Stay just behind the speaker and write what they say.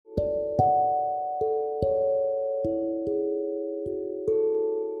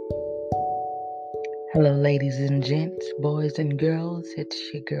Hello, ladies and gents, boys and girls. It's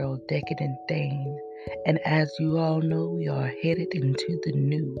your girl, Decadent Dane. And as you all know, we are headed into the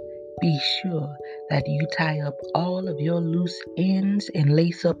new. Be sure that you tie up all of your loose ends and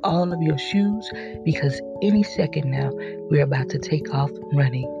lace up all of your shoes because any second now, we're about to take off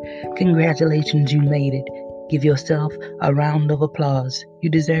running. Congratulations, you made it. Give yourself a round of applause. You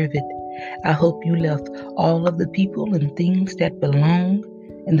deserve it. I hope you left all of the people and things that belong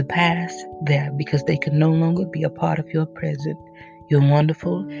in the past there because they can no longer be a part of your present. You're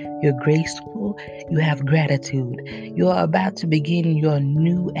wonderful, you're graceful, you have gratitude. You are about to begin your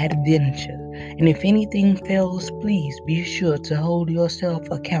new adventure. And if anything fails, please be sure to hold yourself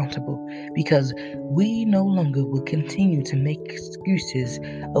accountable because we no longer will continue to make excuses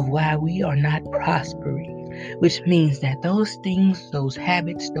of why we are not prospering, which means that those things, those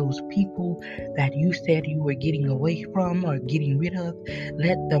habits, those people that you said you were getting away from or getting rid of,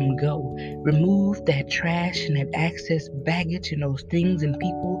 let them go. Remove that trash and that excess baggage and those things and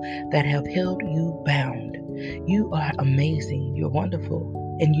people that have held you bound. You are amazing. You're wonderful.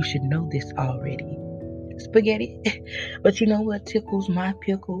 And you should know this already. Spaghetti. But you know what tickles my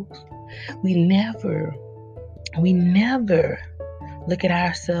pickles? We never look at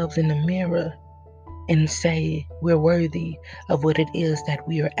ourselves in the mirror and say we're worthy of what it is that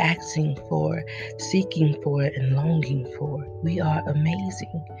we are asking for, seeking for, and longing for. We are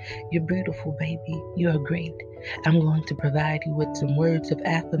amazing. You're beautiful, baby. You are great. I'm going to provide you with some words of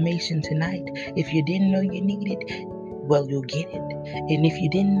affirmation tonight. If you didn't know you needed it, well, you'll get it. And if you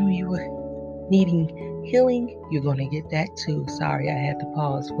didn't know you were needing healing, you're going to get that too. Sorry, I had to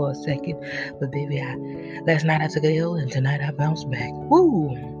pause for a second. But baby, last night I took a L and tonight I bounced back.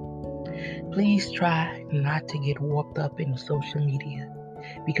 Woo! Please try not to get warped up in social media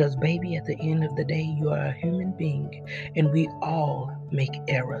because, baby, at the end of the day, you are a human being and we all make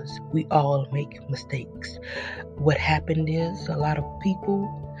errors. We all make mistakes. What happened is a lot of people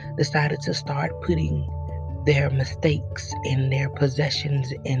decided to start putting their mistakes and their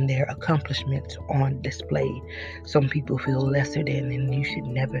possessions and their accomplishments on display. Some people feel lesser than, and you should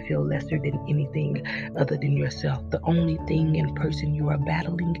never feel lesser than anything other than yourself. The only thing in person you are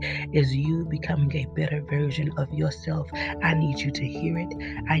battling is you becoming a better version of yourself. I need you to hear it,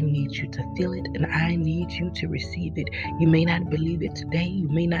 I need you to feel it, and I need you to receive it. You may not believe it today, you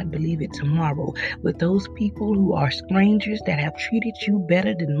may not believe it tomorrow, but those people who are strangers that have treated you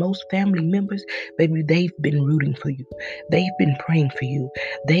better than most family members, baby, they've been rooting for you. They've been praying for you.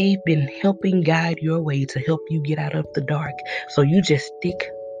 They've been helping guide your way to help you get out of the dark. So you just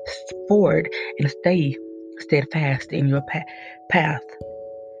stick forward and stay steadfast in your path.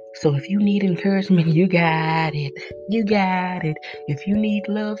 So if you need encouragement, you got it. You got it. If you need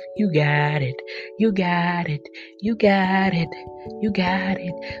love, you got it. You got it. You got it. You got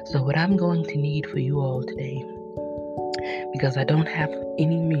it. So what I'm going to need for you all today, because I don't have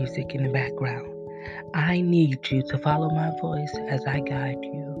any music in the background, I need you to follow my voice as I guide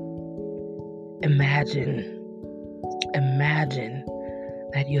you. Imagine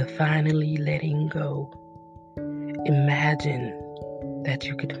that you're finally letting go. Imagine that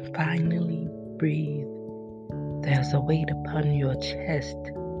you could finally breathe. There's a weight upon your chest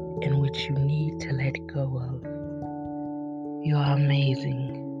in which you need to let go of. You are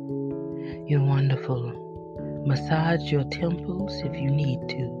amazing. You're wonderful. Massage your temples if you need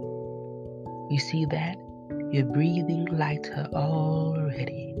to. You see that? You're breathing lighter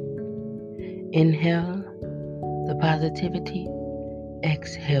already. Inhale the positivity,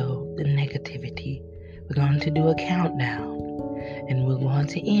 exhale the negativity. We're going to do a countdown and we're going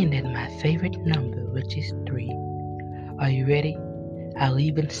to end at my favorite number, which is 3. Are you ready? I'll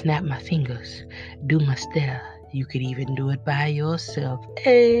even snap my fingers, do my stare. You could even do it by yourself.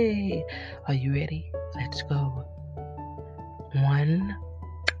 Hey! Are you ready? Let's go. 1,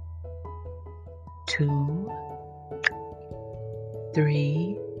 2,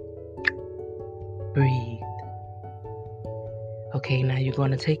 3, breathe. Okay, now you're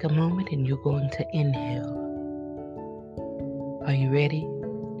going to take a moment and you're going to inhale. Are you ready?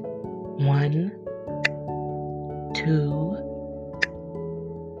 1, 2,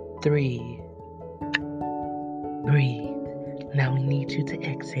 3. Breathe. Now we need you to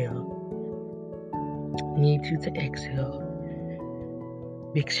exhale.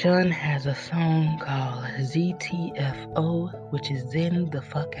 Big Sean has a song called Ztfo, which is Zen the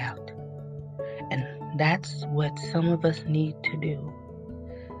fuck out. And that's what some of us need to do.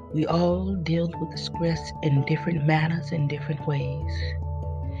 We all deal with stress in different manners, in different ways.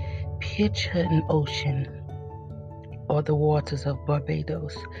 Picture an ocean or the waters of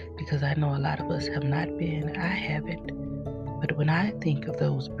Barbados, because I know a lot of us have not been. I haven't. But when I think of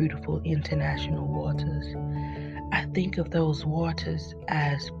those beautiful international waters, I think of those waters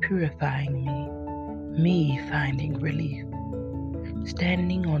as purifying me finding relief,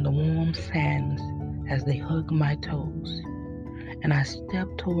 standing on the warm sands as they hug my toes, and I step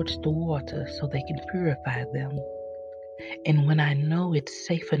towards the water so they can purify them. And when I know it's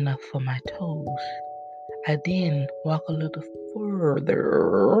safe enough for my toes, I then walk a little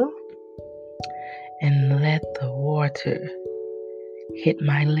further and let the water hit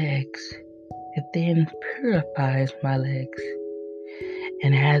my legs. It then purifies my legs.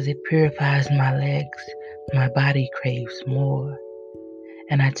 And as it purifies my legs, my body craves more.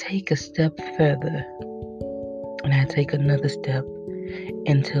 And I take a step further, and I take another step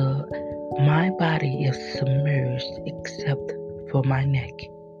until my body is submerged except for my neck.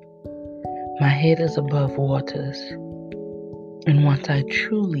 My head is above waters, and once I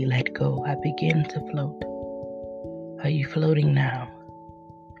truly let go, I begin to float. Are you floating now?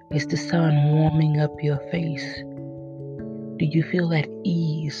 Is the sun warming up your face? Do you feel at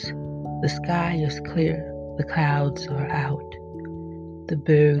ease? The sky is clear, the clouds are out, the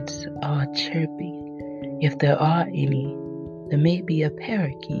birds are chirping. If there are any, there may be a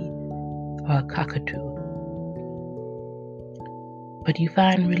parakeet or a cockatoo. But you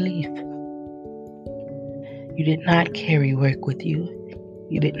find relief. You did not carry work with you.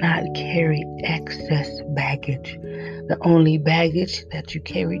 You did not carry excess baggage. The only baggage that you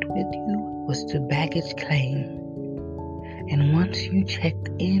carried with you was the baggage claim. And once you checked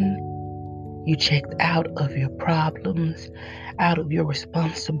in, you checked out of your problems, out of your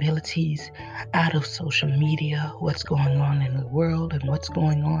responsibilities, out of social media, what's going on in the world and what's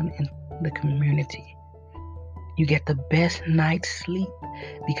going on in the community. You get the best night's sleep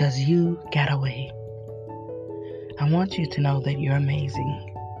because you got away. I want you to know that you're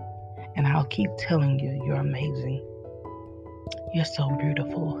amazing. And I'll keep telling you you're amazing. You're so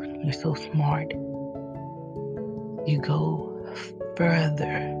beautiful. You're so smart. You go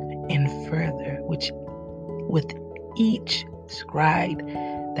further and further, which with each stride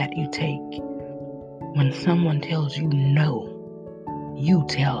that you take. When someone tells you no, you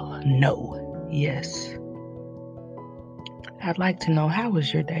tell no. Yes. I'd like to know, how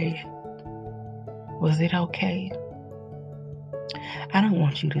was your day? Was it okay? I don't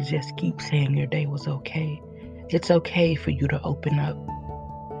want you to just keep saying your day was okay. It's okay for you to open up.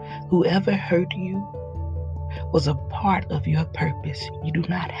 Whoever hurt you was a part of your purpose. You do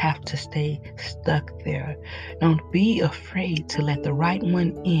not have to stay stuck there. Don't be afraid to let the right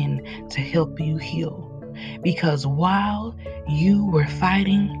one in to help you heal. Because while you were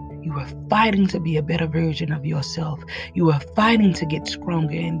fighting to be a better version of yourself. You were fighting to get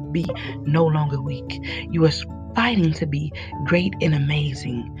stronger and be no longer weak. You were fighting to be great and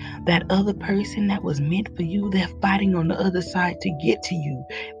amazing. That other person that was meant for you, they're fighting on the other side to get to you.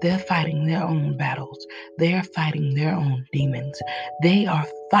 They're fighting their own battles. They're fighting their own demons. They are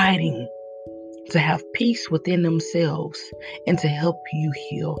fighting to have peace within themselves and to help you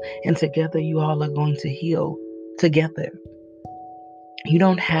heal. And together you all are going to heal together. You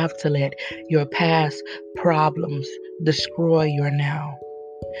don't have to let your past problems destroy your now.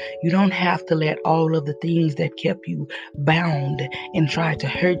 You don't have to let all of the things that kept you bound and tried to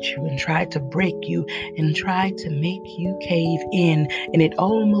hurt you and tried to break you and tried to make you cave in, and it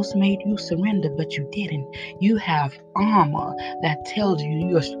almost made you surrender, but you didn't. You have armor that tells you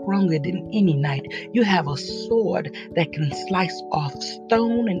you're stronger than any knight. You have a sword that can slice off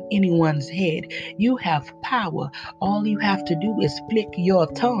stone in anyone's head. You have power. All you have to do is flick your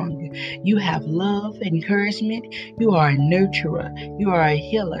tongue. You have love, encouragement. You are a nurturer. You are a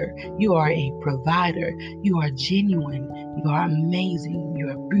healer. You are a provider. You are genuine. You are amazing. You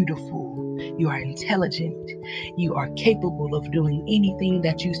are beautiful. You are intelligent. You are capable of doing anything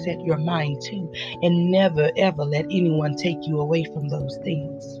that you set your mind to, and never ever let anyone take you away from those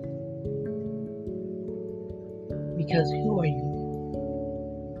things. Because who are you?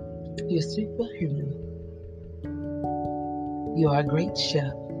 You're superhuman. You are a great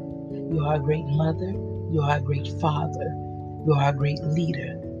chef. You are a great mother. You are a great father. You are a great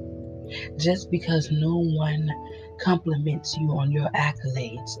leader. Just because no one compliments you on your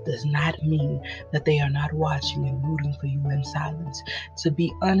accolades does not mean that they are not watching and rooting for you in silence. To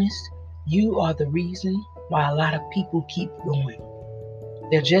be honest, you are the reason why a lot of people keep going.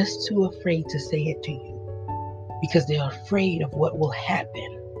 They're just too afraid to say it to you because they're afraid of what will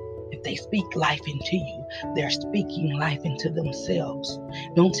happen. If they speak life into you, they're speaking life into themselves.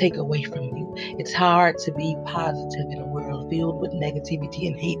 Don't take away from you. It's hard to be positive in a world filled with negativity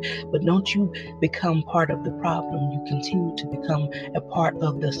and hate, but don't you become part of the problem. You continue to become a part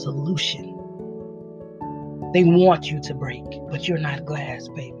of the solution. They want you to break, but you're not glass,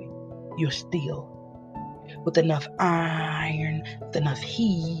 baby. You're steel. With enough iron, with enough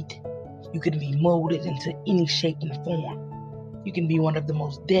heat, you can be molded into any shape and form. You can be one of the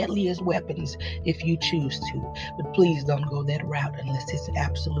most deadliest weapons if you choose to. But please don't go that route unless it's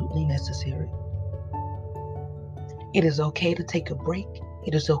absolutely necessary. It is okay to take a break.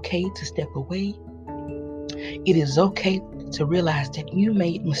 It is okay to step away. It is okay to realize that you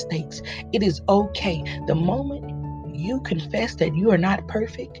made mistakes. It is okay. The moment you confess that you are not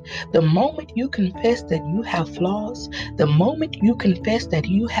perfect, the moment you confess that you have flaws, the moment you confess that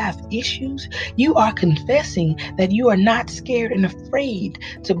you have issues, you are confessing that you are not scared and afraid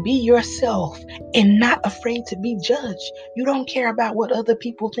to be yourself and not afraid to be judged. You don't care about what other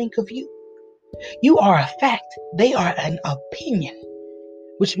people think of you. You are a fact. They are an opinion,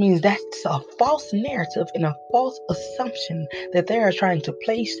 which means that's a false narrative and a false assumption that they are trying to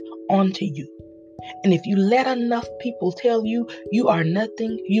place onto you. And if you let enough people tell you you are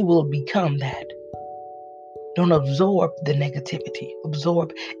nothing, you will become that. Don't absorb the negativity.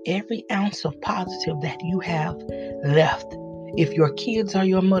 Absorb every ounce of positive that you have left. If your kids are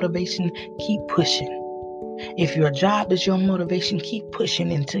your motivation, keep pushing. If your job is your motivation, keep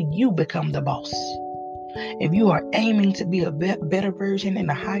pushing until you become the boss. If you are aiming to be a better version and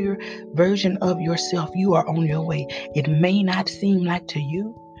a higher version of yourself, you are on your way. It may not seem like to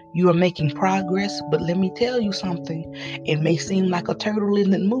you are making progress, but let me tell you something. It may seem like a turtle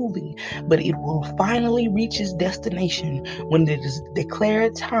isn't moving, but it will finally reach its destination when it is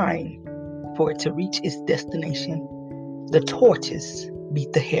declared time for it to reach its destination. The tortoise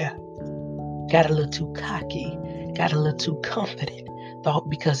beat the hare. Got a little too cocky, got a little too confident, thought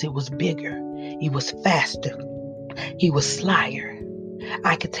because it was bigger, he was faster, he was slyer.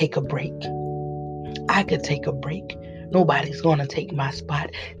 I could take a break. I could take a break. Nobody's going to take my spot.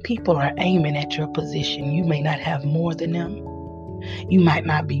 People are aiming at your position. You may not have more than them. You might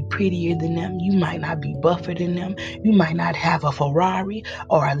not be prettier than them. You might not be buffer than them. You might not have a Ferrari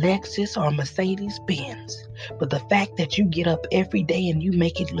or a Lexus or a Mercedes Benz. But the fact that you get up every day and you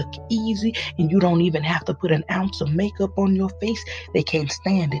make it look easy and you don't even have to put an ounce of makeup on your face, they can't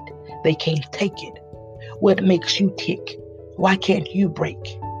stand it. They can't take it. What makes you tick? Why can't you break?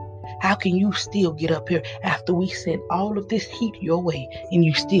 How can you still get up here after we sent all of this heat your way and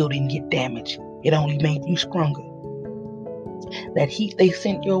you still didn't get damaged? It only made you stronger. That heat they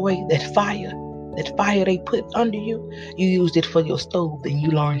sent your way, that fire they put under you, you used it for your stove and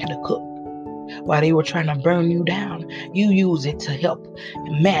you learned how to cook. While they were trying to burn you down, you use it to help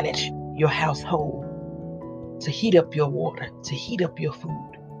manage your household, to heat up your water, to heat up your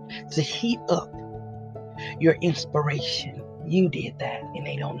food, to heat up your inspiration. You did that, and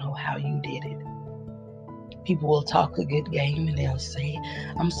they don't know how you did it. People will talk a good game, and they'll say,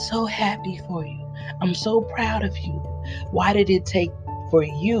 I'm so happy for you. I'm so proud of you. Why did it take for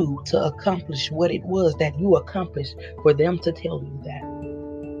you to accomplish what it was that you accomplished for them to tell you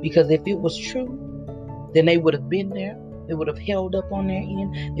that? Because if it was true, then they would have been there. They would have held up on their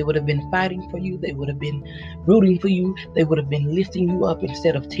end. They would have been fighting for you. They would have been rooting for you. They would have been lifting you up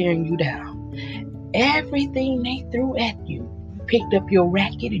instead of tearing you down. Everything they threw at you, you picked up your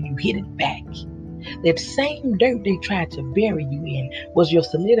racket and you hit it back. That same dirt they tried to bury you in was your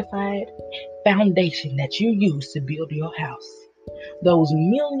solidified foundation that you used to build your house. Those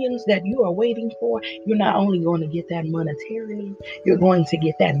millions that you are waiting for, you're not only going to get that monetarily, you're going to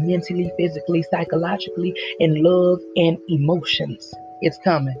get that mentally, physically, psychologically, in love and emotions. It's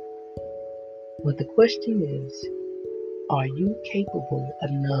coming. But the question is, are you capable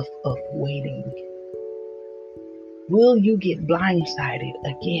enough of waiting? Will you get blindsided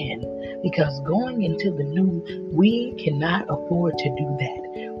again? Because going into the new, we cannot afford to do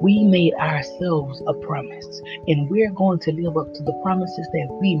that. We made ourselves a promise, and we're going to live up to the promises that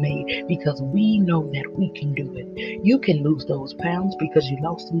we made because we know that we can do it. You can lose those pounds because you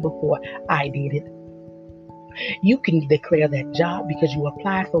lost them before I did it. You can declare that job because you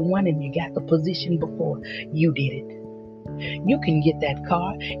applied for one and you got the position before you did it. You can get that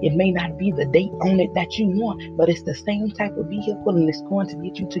car. It may not be the date on it that you want, but it's the same type of vehicle and it's going to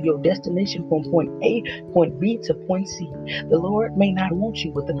get you to your destination from point A, point B to point C. The Lord may not want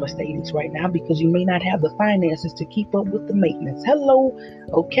you with the Mercedes right now because you may not have the finances to keep up with the maintenance. Hello,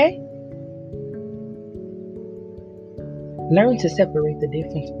 okay? Learn to separate the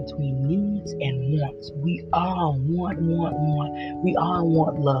difference between needs and wants. We all want. We all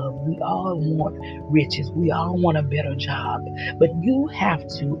want love. We all want riches. We all want a better job. But you have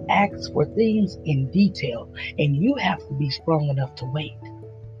to ask for things in detail, and you have to be strong enough to wait.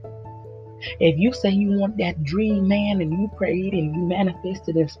 If you say you want that dream man and you prayed and you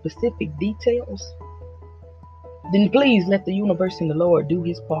manifested in specific details, then please let the universe and the Lord do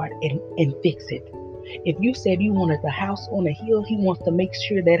his part and fix it. If you said you wanted the house on a hill, he wants to make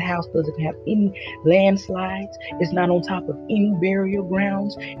sure that house doesn't have any landslides, it's not on top of any burial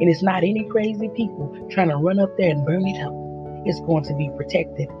grounds, and it's not any crazy people trying to run up there and burn it up. It's going to be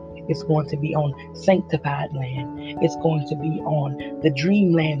protected. It's going to be on sanctified land. It's going to be on the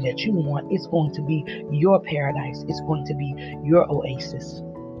dreamland that you want. It's going to be your paradise. It's going to be your oasis.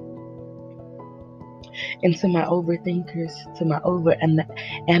 And to my overthinkers, to my over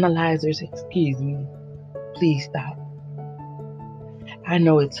analyzers, excuse me, please stop. I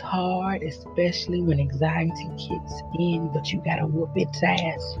know it's hard, especially when anxiety kicks in, but you gotta whoop its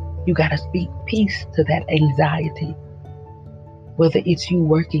ass. You gotta speak peace to that anxiety. Whether it's you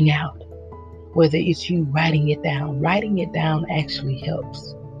working out, whether it's you writing it down actually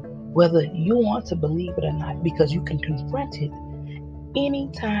helps. Whether you want to believe it or not, because you can confront it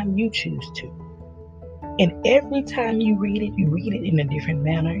anytime you choose to. And every time you read it in a different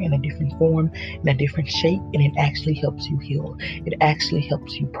manner, in a different form, in a different shape, and it actually helps you heal. It actually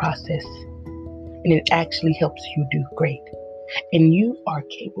helps you process. And it actually helps you do great. And you are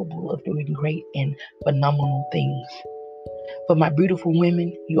capable of doing great and phenomenal things. For my beautiful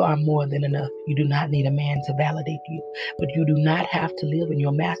women, you are more than enough. You do not need a man to validate you, but you do not have to live in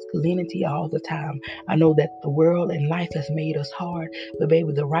your masculinity all the time. I know that the world and life has made us hard, but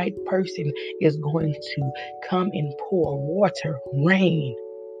baby, the right person is going to come and pour water, rain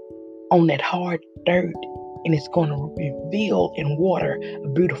on that hard dirt, and it's going to reveal in water a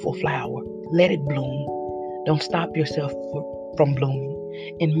beautiful flower. Let it bloom. Don't stop yourself from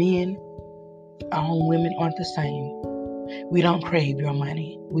blooming. And men, our own women aren't the same. We don't crave your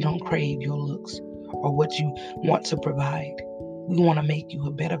money. We don't crave your looks or what you want to provide. We want to make you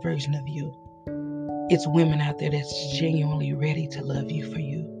a better version of you. It's women out there that's genuinely ready to love you for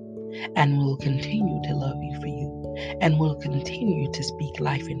you and will continue to love you for you and will continue to speak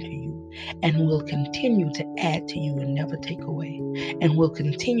life into you and will continue to add to you and never take away and will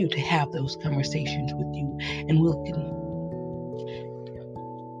continue to have those conversations with you and will continue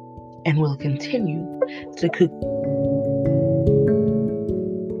to cook